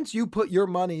 Once you put your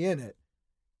money in it,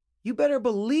 you better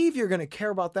believe you're going to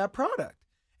care about that product.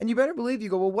 And you better believe you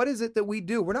go, well, what is it that we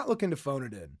do? We're not looking to phone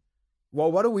it in.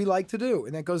 Well, what do we like to do?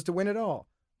 And that goes to win it all.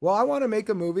 Well, I want to make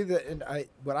a movie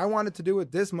what I wanted to do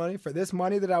with this money, for this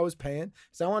money that I was paying,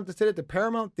 so I wanted to sit at the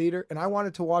Paramount Theater and I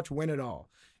wanted to watch Win It All.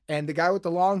 And the guy with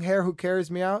the long hair who carries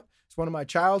me out is one of my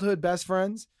childhood best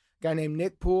friends, a guy named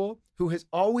Nick Poole, who has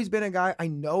always been a guy I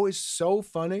know is so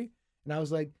funny. And I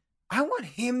was like, I want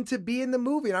him to be in the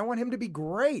movie and I want him to be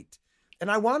great.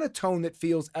 And I want a tone that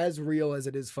feels as real as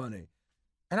it is funny.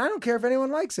 And I don't care if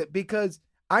anyone likes it, because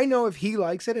I know if he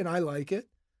likes it and I like it,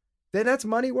 then that's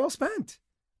money well spent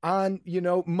on,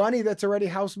 money that's already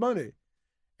house money.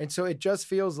 And so it just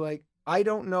feels like I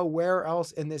don't know where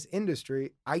else in this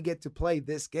industry I get to play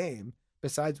this game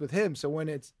besides with him. So when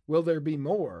it's, will there be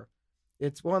more?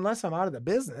 It's, well, unless I'm out of the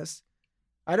business,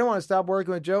 I don't want to stop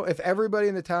working with Joe. If everybody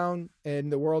in the town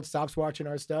and the world stops watching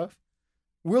our stuff,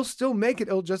 we'll still make it.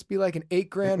 It'll just be like an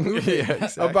 $8,000 movie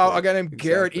about a guy named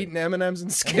Garrett eating M&Ms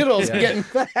and Skittles and getting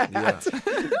fat.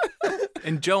 Yeah.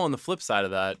 And Joe, on the flip side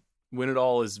of that, Win It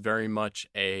All is very much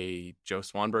a Joe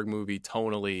Swanberg movie,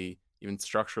 tonally, even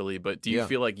structurally. But do you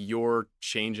feel like you're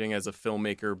changing as a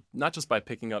filmmaker, not just by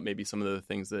picking up maybe some of the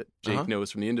things that Jake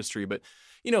knows from the industry, but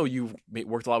you've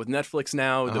worked a lot with Netflix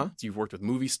now. You've worked with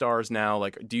movie stars now.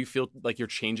 Like, do you feel like you're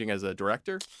changing as a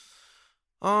director?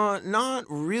 Not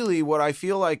really. What I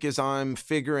feel like is I'm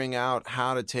figuring out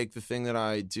how to take the thing that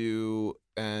I do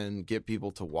and get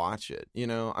people to watch it.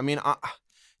 I mean,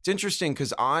 it's interesting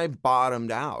because I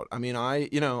bottomed out. I mean,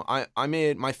 I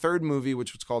made my third movie,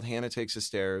 which was called Hannah Takes the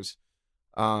Stairs,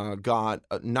 got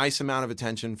a nice amount of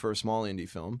attention for a small indie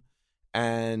film.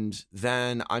 And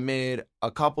then I made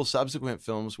a couple subsequent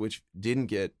films which didn't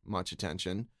get much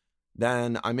attention.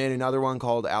 Then I made another one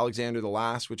called Alexander the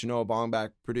Last, which Noah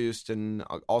Baumbach produced and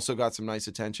also got some nice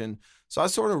attention. So I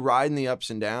was sort of riding the ups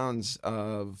and downs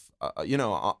of,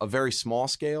 a very small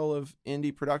scale of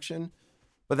indie production.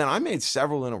 But then I made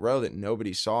several in a row that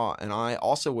nobody saw. And I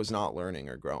also was not learning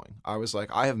or growing. I was like,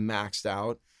 I have maxed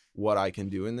out what I can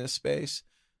do in this space.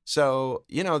 So,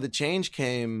 the change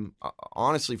came,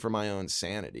 honestly, for my own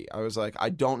sanity. I was like, I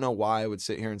don't know why I would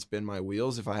sit here and spin my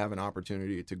wheels if I have an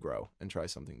opportunity to grow and try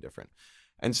something different.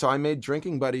 And so I made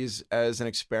Drinking Buddies as an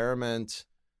experiment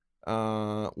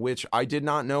which I did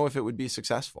not know if it would be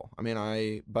successful. I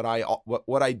mean,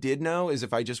 what I did know is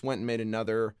if I just went and made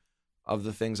another of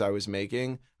the things I was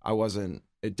making,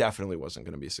 it definitely wasn't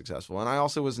going to be successful. And I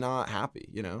also was not happy,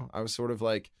 you know. I was sort of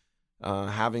like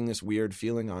having this weird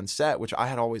feeling on set, which I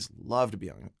had always loved to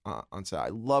be on set. I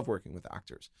love working with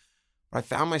actors. But I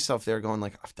found myself there going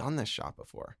like, I've done this shot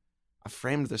before. I've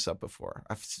framed this up before.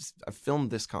 I've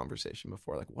filmed this conversation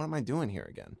before. Like, what am I doing here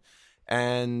again?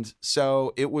 And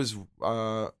so it was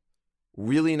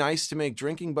really nice to make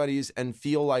Drinking Buddies and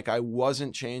feel like I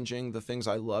wasn't changing the things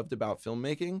I loved about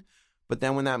filmmaking. But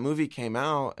then when that movie came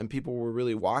out and people were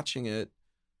really watching it,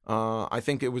 I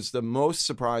think it was the most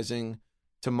surprising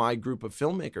to my group of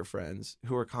filmmaker friends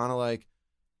who were kind of like,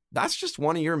 that's just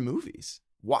one of your movies.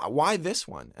 Why this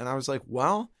one? And I was like,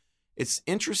 well, it's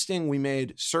interesting. We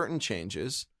made certain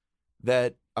changes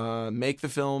that make the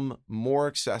film more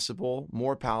accessible,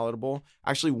 more palatable.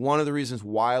 Actually, one of the reasons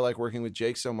why I like working with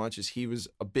Jake so much is he was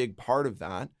a big part of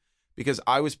that, because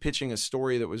I was pitching a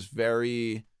story that was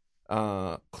very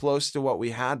close to what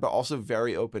we had, but also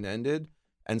very open-ended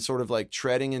and sort of like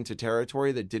treading into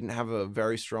territory that didn't have a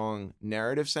very strong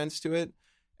narrative sense to it.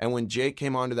 And when Jake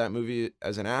came onto that movie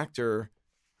as an actor,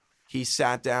 he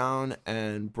sat down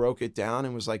and broke it down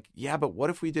and was like, yeah, but what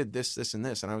if we did this, this, and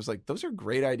this? And I was like, those are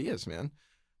great ideas, man.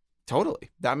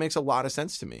 Totally. That makes a lot of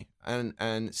sense to me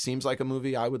and seems like a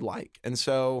movie I would like. And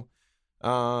so,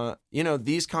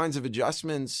 these kinds of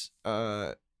adjustments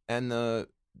and the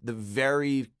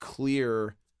very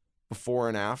clear before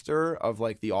and after of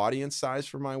like the audience size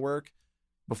for my work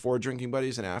before Drinking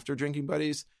Buddies and after Drinking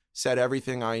Buddies said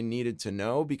everything I needed to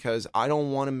know, because I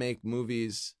don't want to make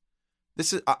movies.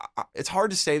 It's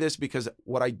hard to say this because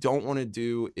what I don't want to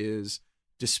do is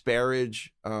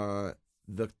disparage the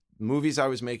movies I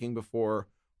was making before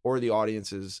or the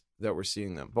audiences that were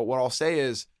seeing them. But what I'll say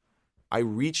is I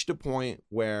reached a point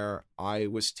where I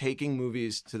was taking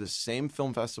movies to the same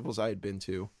film festivals I had been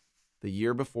to the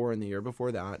year before and the year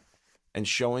before that and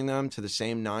showing them to the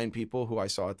same 9 people who I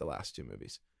saw at the last 2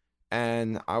 movies.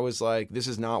 And I was like, this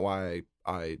is not why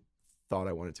I thought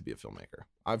I wanted to be a filmmaker.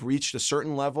 I've reached a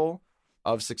certain level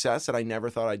of success that I never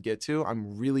thought I'd get to.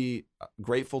 I'm really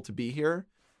grateful to be here.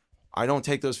 I don't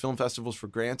take those film festivals for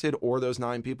granted, or those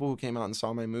 9 people who came out and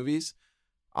saw my movies.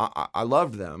 I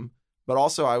loved them, but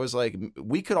also I was like,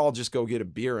 we could all just go get a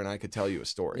beer and I could tell you a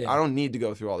story. Yeah. I don't need to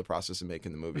go through all the process of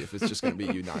making the movie if it's just going to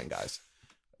be you 9 guys.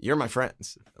 You're my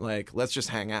friends. Like, let's just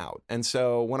hang out. And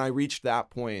so when I reached that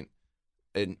point,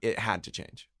 it had to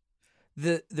change.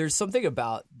 There's something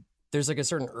about, there's like a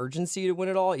certain urgency to Win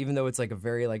It All, even though it's like a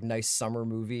very like nice summer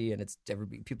movie and it's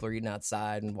people are eating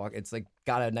outside and walk. It's like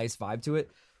got a nice vibe to it.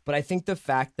 But I think the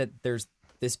fact that there's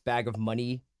this bag of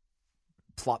money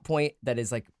plot point that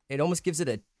is like, it almost gives it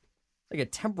a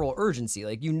temporal urgency.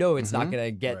 Like, it's not going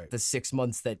to get the 6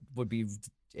 months that would be,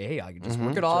 hey, I can just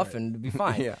work it off and it'll be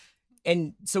fine. Yeah.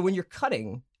 And so when you're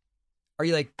cutting, are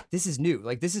you like, this is new?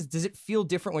 Like, does it feel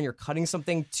different when you're cutting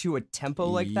something to a tempo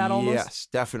like that almost? Yes,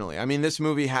 definitely. I mean, this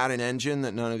movie had an engine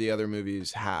that none of the other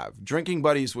movies have. Drinking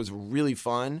Buddies was really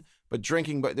fun, but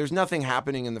there's nothing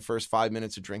happening in the first 5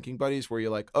 minutes of Drinking Buddies where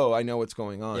you're like, oh, I know what's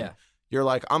going on. Yeah. You're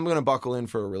like, I'm going to buckle in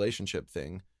for a relationship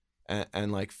thing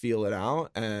and like feel it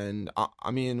out. And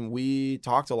I mean, we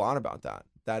talked a lot about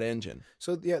that engine.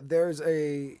 So yeah, there's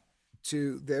a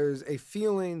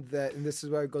feeling that, and this is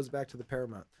why it goes back to the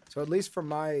Paramount. So at least for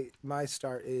my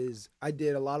start is I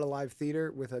did a lot of live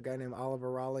theater with a guy named Oliver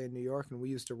Raleigh in New York, and we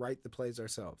used to write the plays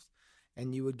ourselves.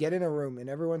 And you would get in a room, and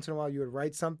every once in a while you would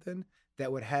write something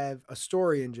that would have a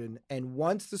story engine. And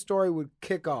once the story would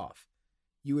kick off,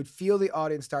 you would feel the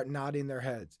audience start nodding their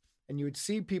heads. And you would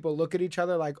see people look at each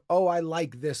other like, oh, I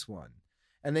like this one.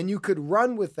 And then you could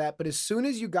run with that. But as soon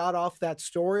as you got off that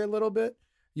story a little bit,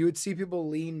 you would see people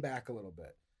lean back a little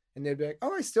bit. And they'd be like,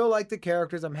 oh, I still like the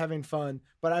characters. I'm having fun.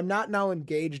 But I'm not now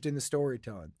engaged in the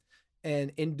storytelling.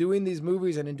 And in doing these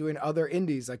movies and in doing other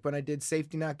indies, like when I did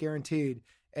Safety Not Guaranteed,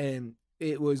 and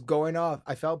it was going off,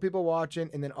 I felt people watching.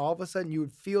 And then all of a sudden you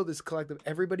would feel this collective,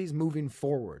 everybody's moving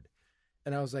forward.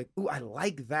 And I was like, ooh, I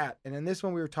like that. And in this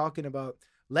one, we were talking about,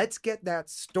 let's get that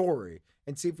story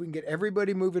and see if we can get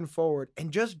everybody moving forward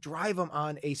and just drive them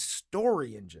on a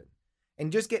story engine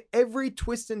and just get every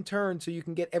twist and turn so you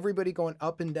can get everybody going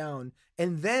up and down.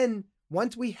 And then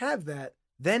once we have that,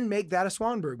 then make that a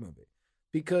Swanberg movie.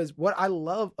 Because what I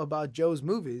love about Joe's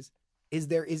movies is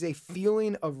there is a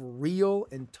feeling of real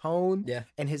and tone,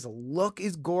 and his look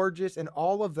is gorgeous and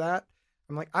all of that.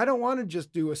 I'm like, I don't want to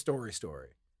just do a story.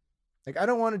 Like, I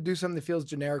don't want to do something that feels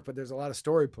generic, but there's a lot of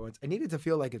story points. I need it to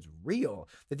feel like it's real,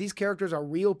 that these characters are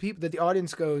real people, that the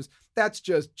audience goes, that's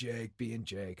just Jake being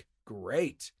Jake.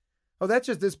 Great. oh, that's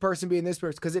just this person being this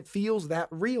person, because it feels that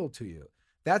real to you.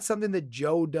 That's something that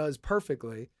Joe does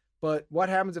perfectly. But what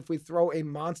happens if we throw a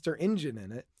monster engine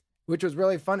in it, which was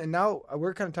really fun? And now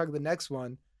we're kind of talking the next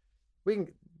one. We can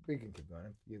keep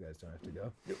going. You guys don't have to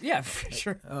go. Yeah, for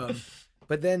sure.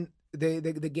 But then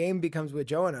the game becomes with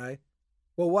Joe and I.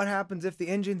 Well, what happens if the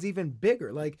engine's even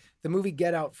bigger? Like the movie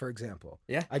Get Out, for example.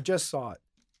 Yeah. I just saw it.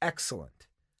 Excellent.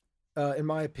 In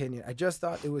my opinion, I just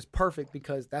thought it was perfect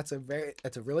because that's a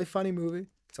really funny movie.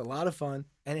 It's a lot of fun,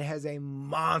 and it has a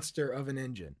monster of an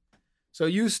engine. So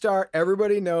you start,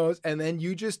 everybody knows, and then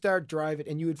you just start driving,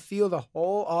 and you would feel the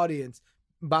whole audience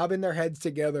bobbing their heads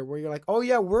together where you're like, oh,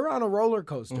 yeah, we're on a roller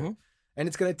coaster. Mm-hmm. And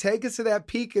it's going to take us to that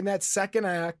peak in that second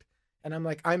act. And I'm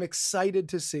like, I'm excited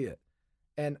to see it.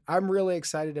 And I'm really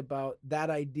excited about that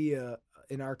idea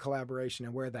in our collaboration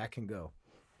and where that can go.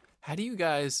 How do you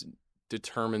guys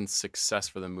determine success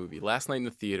for the movie? Last night in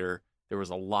the theater, there was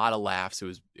a lot of laughs.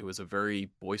 It was a very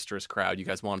boisterous crowd. You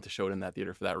guys wanted to show it in that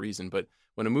theater for that reason. But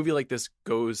when a movie like this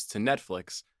goes to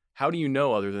Netflix, how do you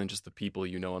know, other than just the people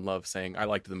you know and love saying, I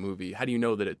liked the movie, how do you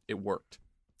know that it worked?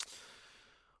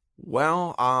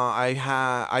 Well,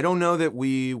 I don't know that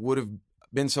we would have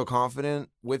been so confident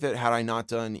with it had I not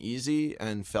done Easy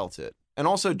and felt it. And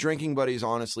also, Drinking Buddies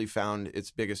honestly found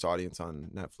its biggest audience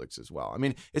on Netflix as well. I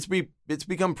mean, it's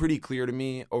become pretty clear to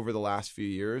me over the last few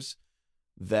years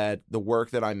that the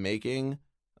work that I'm making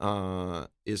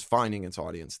is finding its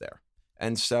audience there.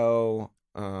 And so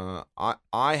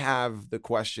I have the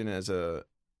question as a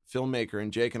filmmaker,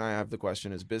 and Jake and I have the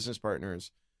question as business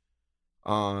partners.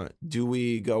 Do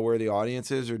we go where the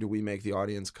audience is, or do we make the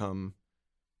audience come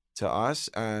to us?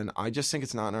 And I just think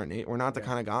it's not in our we're not the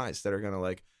kind of guys that are going to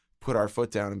like put our foot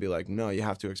down and be like, no, you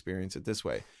have to experience it this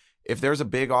way. If there's a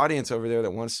big audience over there that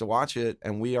wants to watch it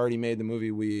and we already made the movie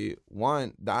we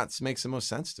want, that makes the most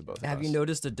sense to both of us. Have you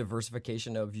noticed a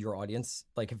diversification of your audience?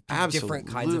 Like Absolutely. Different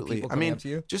kinds of people coming up to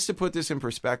you? Just to put this in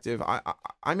perspective,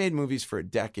 I made movies for a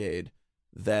decade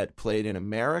that played in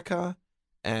America,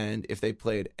 and if they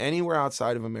played anywhere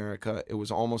outside of America, it was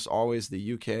almost always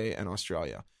the UK and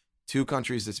Australia. 2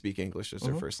 countries that speak English as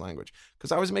their first language.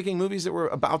 Because I was making movies that were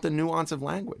about the nuance of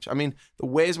language. I mean, the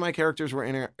ways my characters were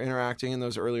interacting in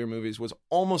those earlier movies was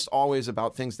almost always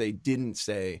about things they didn't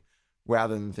say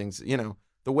rather than things,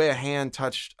 the way a hand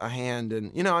touched a hand.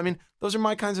 And, I mean, those are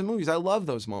my kinds of movies. I love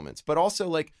those moments. But also,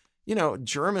 like,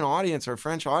 German audience or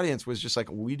French audience was just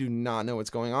like, we do not know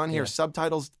what's going on here. Yeah.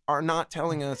 Subtitles are not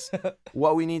telling us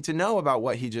what we need to know about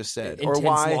what he just said. Intense or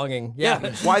why, longing.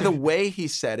 Yeah. Why the way he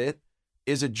said it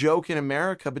is a joke in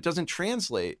America, but doesn't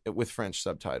translate with French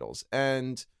subtitles.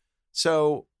 And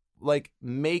so, like,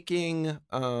 making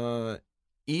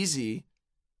Easy,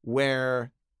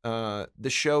 where the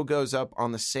show goes up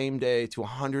on the same day to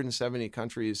 170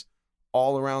 countries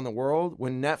all around the world,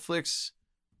 when Netflix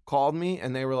called me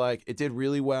and they were like, it did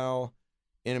really well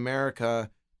in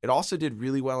America, it also did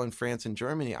really well in France and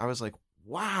Germany, I was like,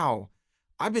 wow,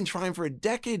 I've been trying for a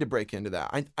decade to break into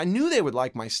that. I knew they would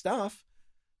like my stuff.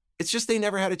 It's just they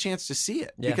never had a chance to see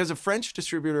it because a French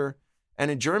distributor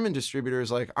and a German distributor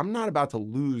is like, I'm not about to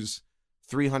lose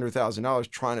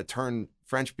 $300,000 trying to turn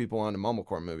French people onto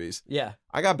mumblecore movies. Yeah.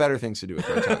 I got better things to do with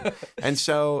my time. And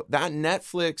so that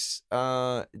Netflix,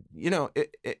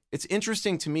 it's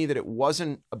interesting to me that it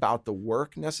wasn't about the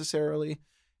work necessarily.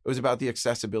 It was about the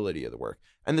accessibility of the work.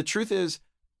 And the truth is,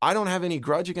 I don't have any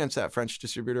grudge against that French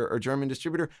distributor or German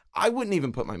distributor. I wouldn't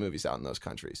even put my movies out in those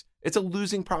countries. It's a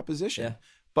losing proposition. Yeah.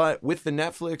 But with the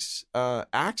Netflix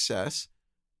access,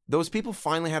 those people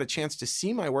finally had a chance to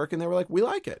see my work and they were like, we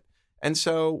like it. And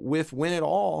so with Win It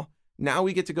All, now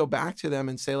we get to go back to them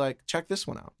and say, like, check this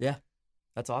one out. Yeah,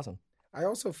 that's awesome. I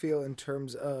also feel in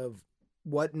terms of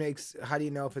how do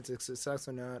you know if it's a success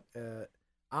or not?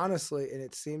 Honestly, and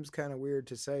it seems kind of weird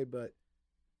to say, but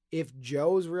if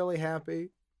Joe's really happy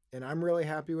and I'm really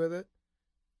happy with it,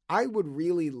 I would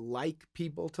really like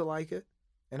people to like it.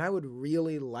 And I would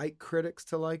really like critics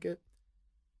to like it.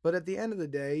 But at the end of the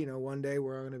day, one day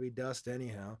we're all going to be dust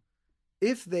anyhow.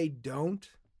 If they don't,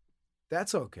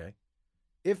 that's okay.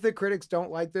 If the critics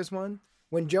don't like this one,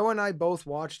 when Joe and I both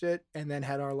watched it and then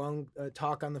had our long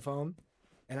talk on the phone,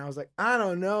 and I was like, I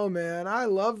don't know, man, I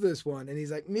love this one. And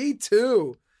he's like, me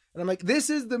too. And I'm like, this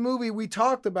is the movie we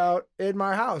talked about in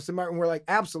my house. And we're like,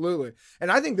 absolutely.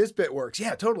 And I think this bit works.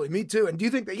 Yeah, totally. Me too. And do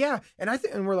you think that? Yeah.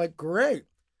 And we're like, great.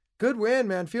 Good win,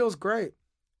 man. Feels great.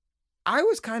 I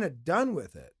was kind of done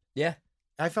with it. Yeah.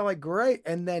 I felt like great.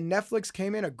 And then Netflix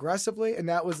came in aggressively, and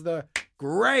that was the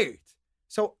great.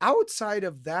 So outside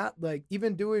of that, like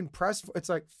even doing press, it's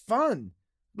like fun.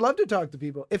 Love to talk to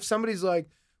people. If somebody's like,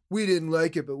 we didn't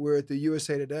like it, but we're at the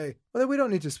USA Today, well, then we don't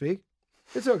need to speak.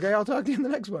 It's okay. I'll talk to you in the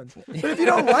next one. But if you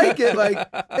don't like it, like,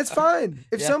 it's fine.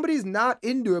 If somebody's not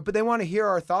into it, but they want to hear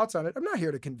our thoughts on it, I'm not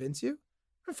here to convince you.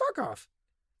 Fuck off.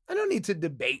 I don't need to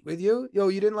debate with you. Yo,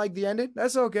 you didn't like the ending?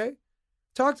 That's okay.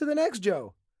 Talk to the next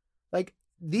Joe. Like,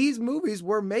 these movies,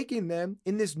 we're making them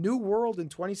in this new world in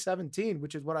 2017,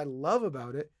 which is what I love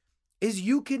about it, is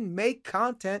you can make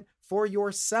content for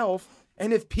yourself.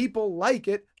 And if people like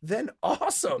it, then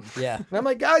awesome. Yeah. And I'm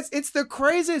like, guys, it's the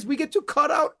craziest. We get to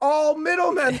cut out all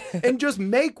middlemen and just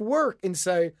make work and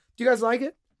say, do you guys like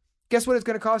it? Guess what it's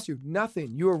going to cost you?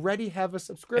 Nothing. You already have a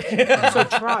subscription. So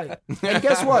try it. And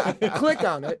guess what? Click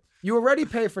on it. You already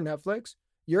pay for Netflix.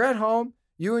 You're at home.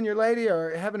 You and your lady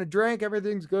are having a drink.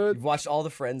 Everything's good. You've watched all the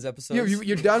Friends episodes.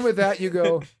 You're done with that. You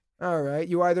go, all right.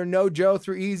 You either know Joe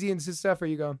through Easy and stuff, or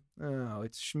you go, oh,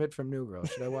 it's Schmidt from New Girl.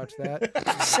 Should I watch that?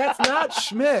 That's not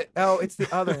Schmidt. Oh, it's the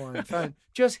other one. Fine.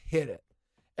 Just hit it.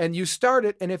 And you start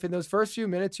it, and if in those first few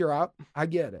minutes you're out, I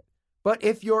get it. But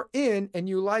if you're in and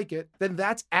you like it, then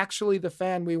that's actually the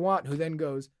fan we want who then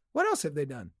goes, what else have they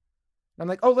done? And I'm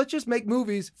like, oh, let's just make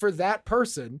movies for that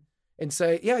person and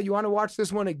say, yeah, you want to watch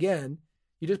this one again?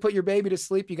 You just put your baby to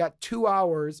sleep. You got 2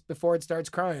 hours before it starts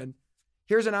crying.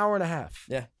 Here's an hour and a half.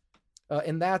 Yeah.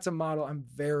 And that's a model I'm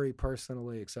very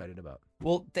personally excited about.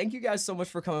 Well, thank you guys so much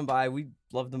for coming by. We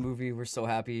love the movie. We're so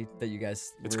happy that you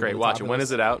guys. It's great. Watch it. When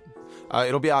is it out?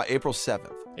 It'll be out April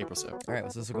 7th. April 7th. All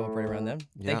right, so this will go up right around then.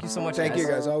 Yeah. Thank you so much. Thank you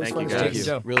guys. Always Thank fun you, to guys.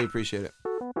 see you. Really appreciate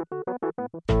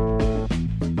it.